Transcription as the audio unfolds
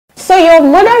So your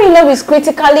mother-in-law is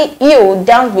critically ill,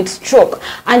 down with stroke,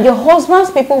 and your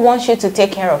husband's people want you to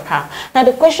take care of her. Now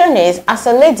the question is, as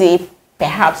a lady,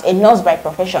 perhaps a nurse by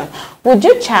profession, would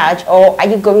you charge, or are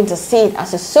you going to see it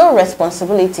as a sole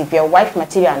responsibility of your wife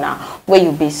material now, where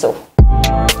you be so?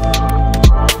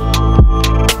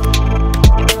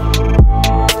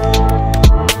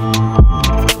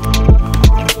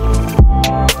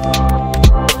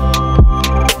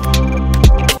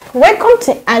 Welcome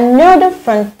to another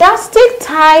fantastic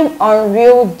time on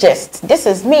Real Gist. This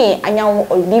is me,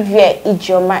 Anyanwu Olivia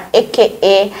Ijoma,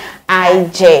 aka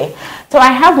IJ. So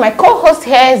I have my co-host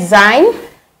here, Zain.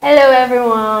 Hello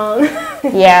everyone.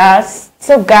 Yes.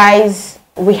 So guys,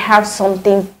 we have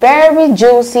something very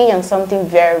juicy and something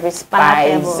very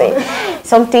spicy.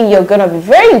 Something you're gonna be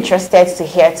very interested to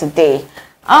hear today.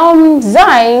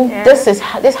 Zain, yeah.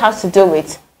 This has to do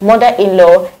with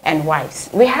mother-in-law and wives.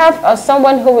 We have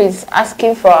someone who is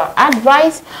asking for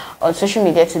advice on social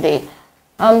media today.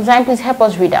 Zain, please help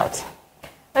us read out.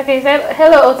 Okay, so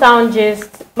hello Otown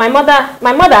Gist. My mother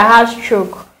has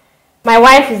stroke. My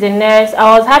wife is a nurse.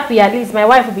 I was happy at least my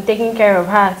wife will be taking care of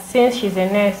her since she's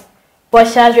a nurse. But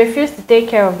she has refused to take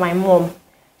care of my mom.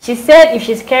 She said if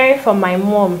she's caring for my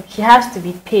mom, she has to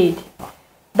be paid.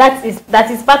 That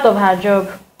is part of her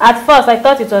job. At first, I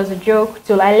thought it was a joke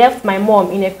till I left my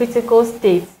mom in a critical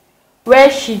state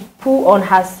where she pulled on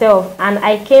herself, and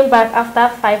I came back after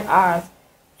 5 hours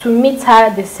to meet her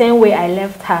the same way I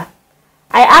left her.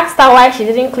 I asked her why she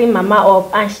didn't clean Mama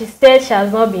up, and she said she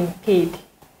has not been paid.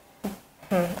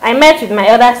 I met with my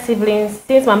other siblings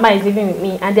since Mama is living with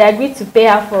me, and they agreed to pay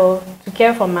her to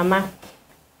care for Mama.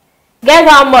 Guess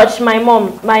how much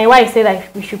my wife said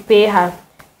that we should pay her?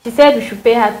 She said we should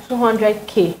pay her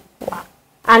 200K. Wow.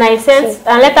 And I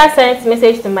later sent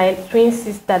message to my twin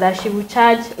sister that she will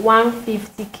charge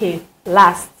 150K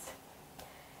last.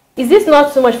 Is this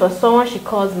not too much for someone she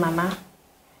calls Mama?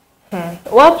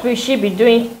 What will she be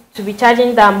doing to be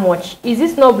charging that much? Is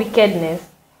this not wickedness?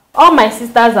 All my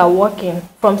sisters are working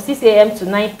from 6 a.m. to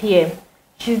 9 p.m.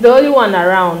 She's the only one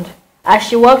around as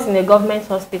she works in a government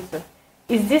hospital.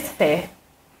 Is this fair?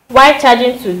 Why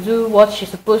charging to do what she's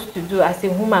supposed to do as a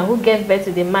woman who gets birth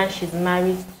to the man she's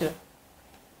married to?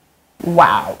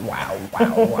 Wow.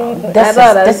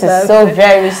 This is so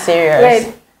very serious.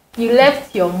 Wait, you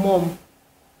left your mom.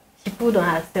 She pulled on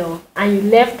herself and you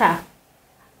left her.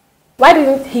 Why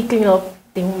didn't he clean up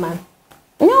the woman?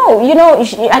 No,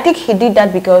 I think he did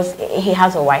that because he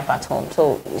has a wife at home.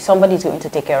 So somebody's going to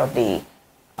take care of the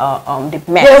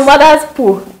mess. Your mother's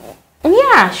poo.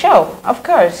 Yeah, sure, of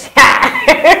course.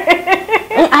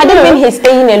 I don't mean he's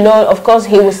staying alone. Of course,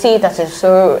 he will see it as a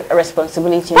sole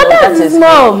responsibility. But that's his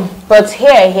mom. But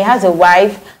here, he has a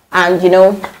wife, and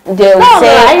they'll say.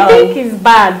 I think it's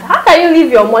bad. How can you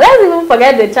leave your mom? Let's even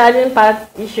forget the charging part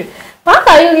issue. How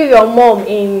can you leave your mom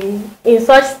in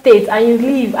such state and you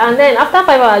leave, and then after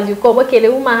 5 hours you come? Okay,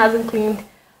 the woman hasn't cleaned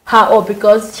her up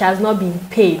because she has not been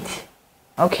paid.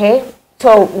 Okay.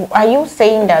 So, are you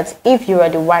saying that if you are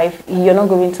the wife, you're not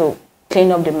going to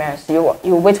clean up the mess?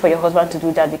 You wait for your husband to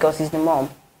do that because he's the mom?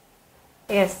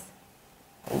 Yes.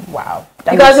 Wow.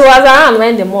 Because he was around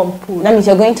when the mom pulled. That means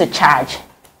you're going to charge.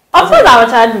 Of course I will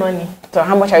charge money. So,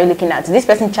 how much are you looking at? This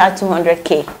person charged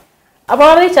 200K. I'll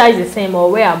probably charge the same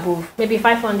or way above. Maybe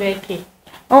 500K.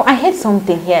 Oh, I heard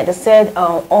something here. They said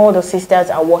all the sisters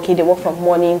are working. They work from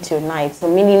morning till night.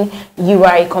 So, meaning you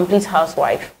are a complete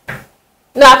housewife.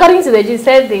 No, according to the gist,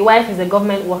 said the wife is a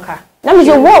government worker. That means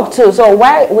you work too. So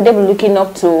why would they be looking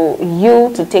up to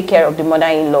you to take care of the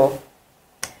mother-in-law?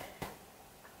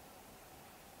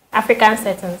 African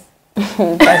settings.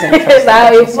 That's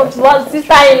interesting.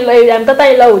 Sister-in-law and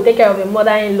daughter-in-law will take care of the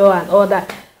mother-in-law and all that.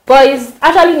 But it's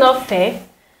actually not fair.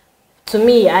 To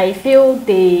me, I feel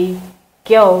the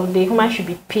woman should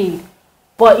be paid.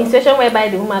 But in situation whereby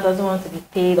the woman doesn't want to be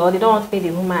paid or they don't want to pay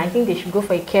the woman, I think they should go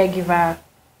for a caregiver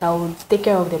that would take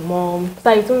care of the mom, so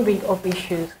it won't bring up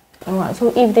issues. Alright,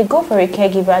 so if they go for a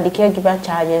caregiver, the caregiver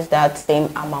charges that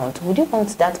same amount. Would you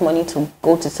want that money to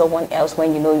go to someone else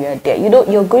when you're there?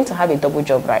 You're going to have a double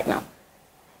job right now.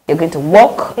 You're going to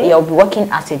work, you'll be working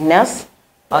as a nurse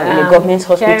in a government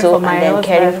hospital and then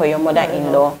caring for your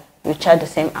mother-in-law. You charge the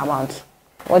same amount.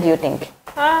 What do you think?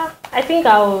 I think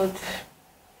I'll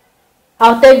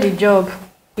take the job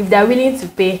if they're willing to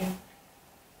pay.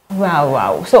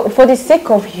 Wow. So for the sake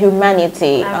of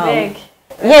humanity,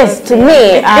 yes, to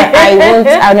me,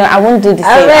 I won't do the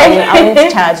same. I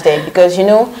won't charge them because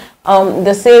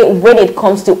they say when it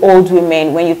comes to old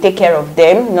women, when you take care of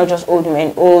them, not just old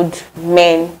women, old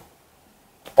men,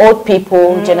 old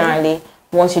people generally,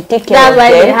 once you take care of them.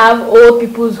 That's why they have old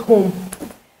people's home.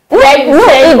 Where you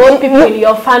send old people in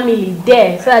your family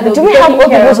there, so that do we have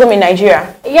old people's home in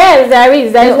Nigeria? Yes, there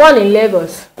is. There is one in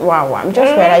Lagos. Wow, I'm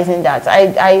just realizing that.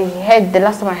 I heard, the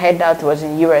last time I heard that was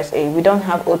in USA. We don't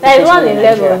have old people's home in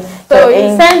Nigeria. There is one in Lagos. So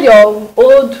you send your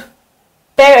old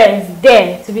parents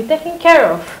there to be taken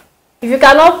care of. If you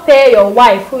cannot pay your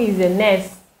wife, who is a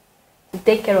nurse, to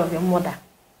take care of your mother.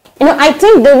 You know, I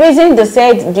think the reason they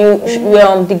said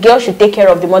the girl should take care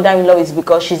of the mother-in-law is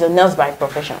because she's a nurse by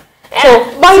profession.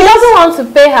 So, but he doesn't want to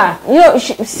pay her. You know,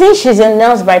 since she's a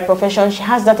nurse by profession, she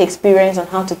has that experience on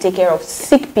how to take care of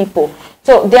sick people.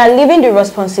 So they are leaving the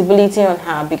responsibility on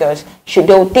her because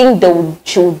they'll think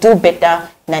she will do better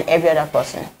than every other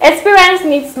person. Experience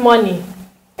needs money.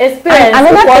 Experience. And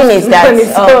another thing is that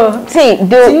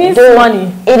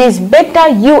money. It is better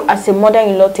you as a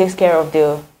mother-in-law takes care of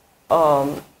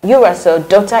you as a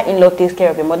daughter-in-law takes care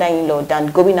of your mother-in-law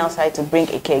than going outside to bring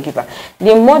a caregiver.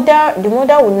 The mother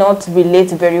will not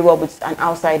relate very well with an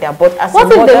outsider, but as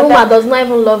what if the woman does not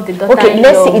even love the daughter-in-law? Okay,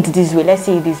 let's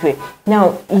see it this way.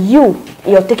 Now,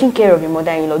 you're taking care of your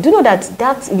mother-in-law. Do you know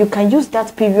that you can use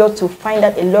that period to find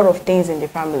out a lot of things in the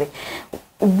family?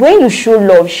 When you show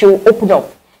love, she'll open up.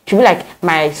 She'll be like,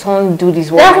 my son do this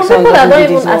one. There are some people that don't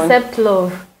even accept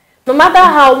love. No matter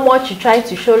how much you try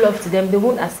to show love to them, they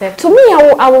won't accept. To me,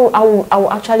 I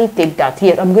will actually take that.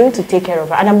 Yes, I'm going to take care of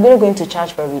her, and I'm going to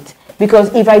charge for it.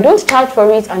 Because if I don't charge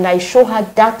for it and I show her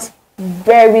that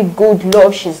very good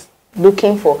love she's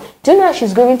looking for, do you know that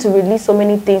she's going to release so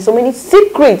many things, so many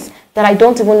secrets that I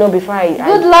don't even know before I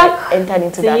entered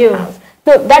into that house.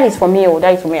 No, that is for me.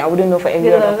 That is for me. I wouldn't know for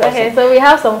every other person. Okay, so we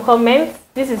have some comments.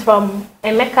 This is from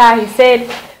Emeka. He said,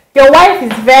 your wife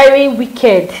is very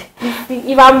wicked.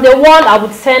 If I'm the one, I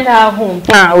would send her home.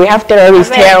 We have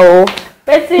terrorists here.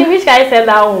 Let's see, which guy send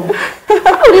her home?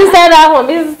 How would you send her home?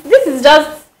 This is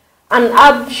just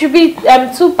should be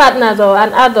two partners or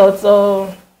an adult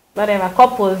or whatever,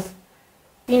 couples,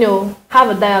 have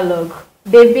a dialogue.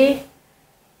 Baby,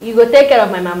 you go take care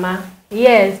of my mama.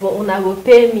 Yes, but una go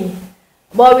pay me.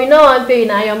 But we no want pay you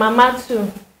now, your mama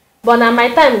too. But now my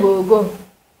time go.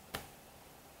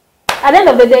 At the end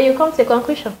of the day, you come to a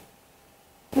conclusion.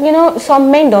 You know, some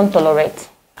men don't tolerate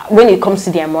when it comes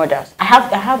to their mothers. I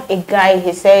have a guy,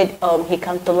 he said he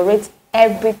can tolerate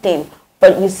everything.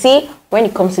 But you see, when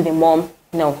it comes to the mom,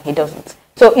 no, he doesn't.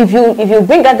 So if you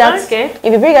bring out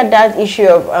that issue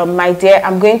of my dear,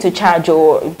 I'm going to charge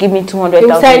or give me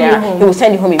 200,000, he will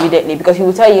send you home immediately, because he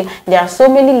will tell you there are so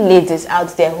many ladies out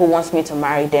there who wants me to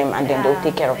marry them, and then they'll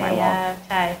take care of my mom.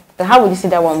 So how would you see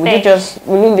that one? Would you just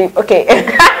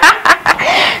okay?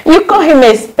 You call him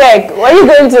a spec. What are you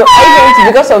going to?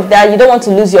 Because of that, you don't want to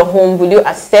lose your home. Will you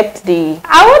accept the?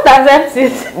 I won't accept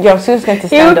it. Your suit's going to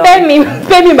stand up. He will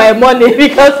pay me my money,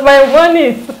 because my money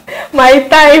is my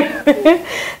time. Okay,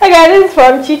 this is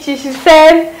from Chichi. She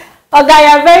said, "Okay,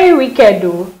 you're very wicked,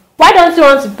 though. Why don't you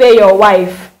want to pay your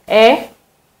wife?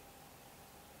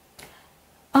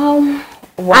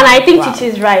 Wow, and I think Chichi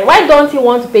is right. Why don't he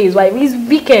want to pay his wife? He's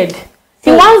wicked.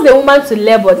 He wants the woman to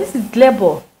labor. This is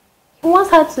labor. He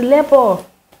wants her to labor.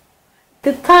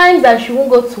 The time that she won't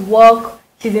go to work,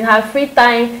 she's in her free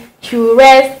time, she will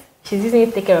rest, she's using it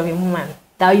to take care of a woman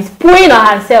that is pouring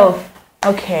on herself.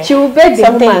 Okay. She will beg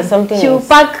the woman. Something she will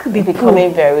pack the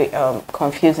becoming very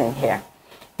confusing here.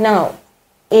 Now,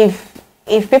 if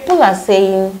people are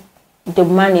saying the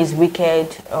man is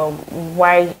wicked,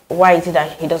 why is it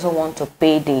that he doesn't want to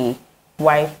pay the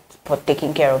wife for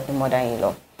taking care of the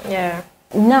mother-in-law? Yeah.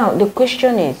 Now, the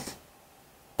question is,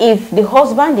 if the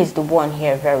husband is the one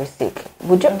here very sick,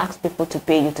 would you ask people to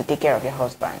pay you to take care of your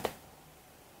husband?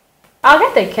 I'll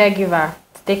get a caregiver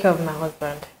to take care of my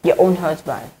husband. Your own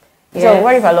husband? Yes. So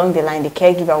what if along the line the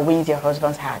caregiver wins your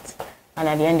husband's heart, and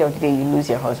at the end of the day you lose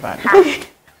your husband?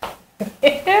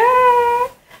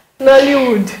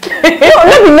 Nollywood.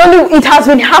 No, it has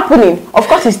been happening. Of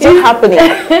course, it's still happening.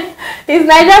 It's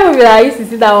Nigerian movie that I used to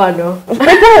see that one, no?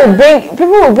 People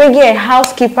will bring in a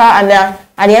housekeeper, and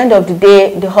at the end of the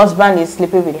day, the husband is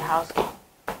sleeping with the housekeeper.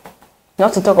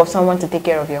 Not to talk of someone to take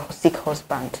care of your sick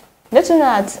husband. Don't you know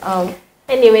that?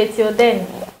 Anyway, till then.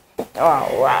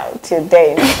 Oh, wow, till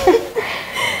then.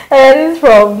 This is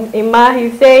from Emma.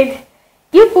 He said,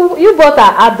 you both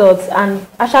are adults and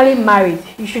actually married.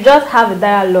 You should just have a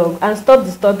dialogue and stop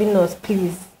disturbing us,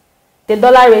 please. The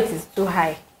dollar rate is too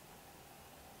high.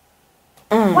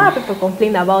 Why are people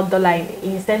complaining about dollar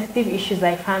in sensitive issues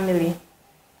like family?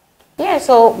 Yeah,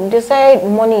 so they say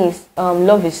money is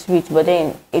love is sweet, but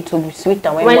then it will be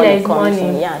sweeter when money comes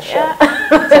in. Yeah, sure.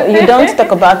 Yeah. So you don't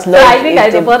talk about love. So I think I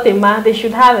support a man. They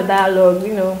should have a dialogue.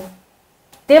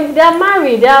 They are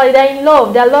married, they're in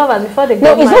love, they're lovers before they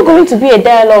No, get it's married. not going to be a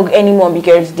dialogue anymore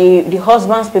because the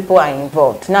husband's people are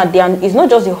involved. Now, it's not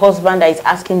just the husband that is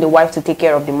asking the wife to take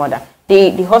care of the mother.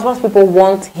 The husband's people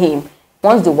wants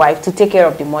the wife to take care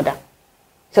of the mother.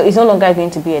 So it's no longer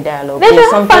going to be a dialogue. They should have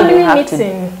something you family have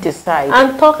meeting to decide.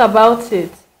 and talk about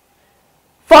it.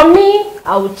 For me,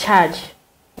 I would charge.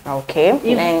 Okay.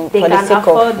 If And they for the can sake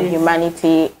afford of it.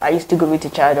 humanity, are you still good with the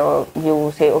child, or you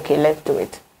will say, okay, let's do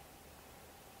it?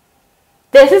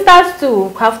 The sisters too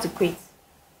have to quit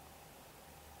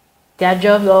their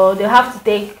jobs, or they have to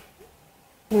take,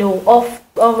 off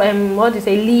what do you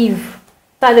say, leave.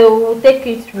 So they will take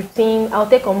it routine. I'll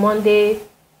take on Monday.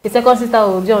 The second sister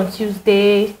will do on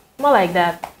Tuesday. More like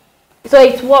that. So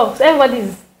it works. Everybody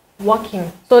is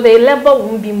working. So the labor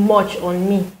won't be much on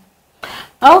me.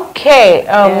 Okay,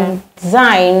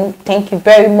 Zine, thank you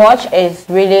very much. It's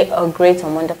really a great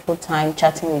and wonderful time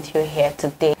chatting with you here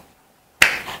today.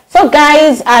 So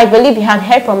guys, I believe you have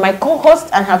heard from my co-host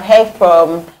and have heard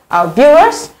from our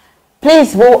viewers.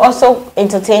 Please, we'll also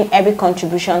entertain every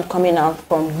contribution coming out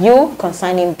from you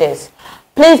concerning this.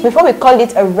 Please, before we call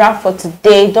it a wrap for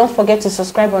today, don't forget to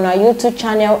subscribe on our YouTube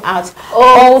channel at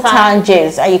Old Town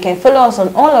Gist. And you can follow us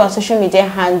on all our social media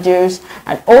handles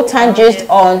at Old Town Gist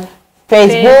on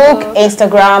Facebook,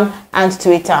 Instagram, and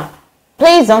Twitter.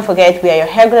 Please don't forget, we are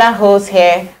your regular hosts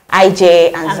here,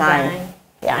 IJ and Zine.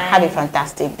 Yeah, have a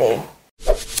fantastic day.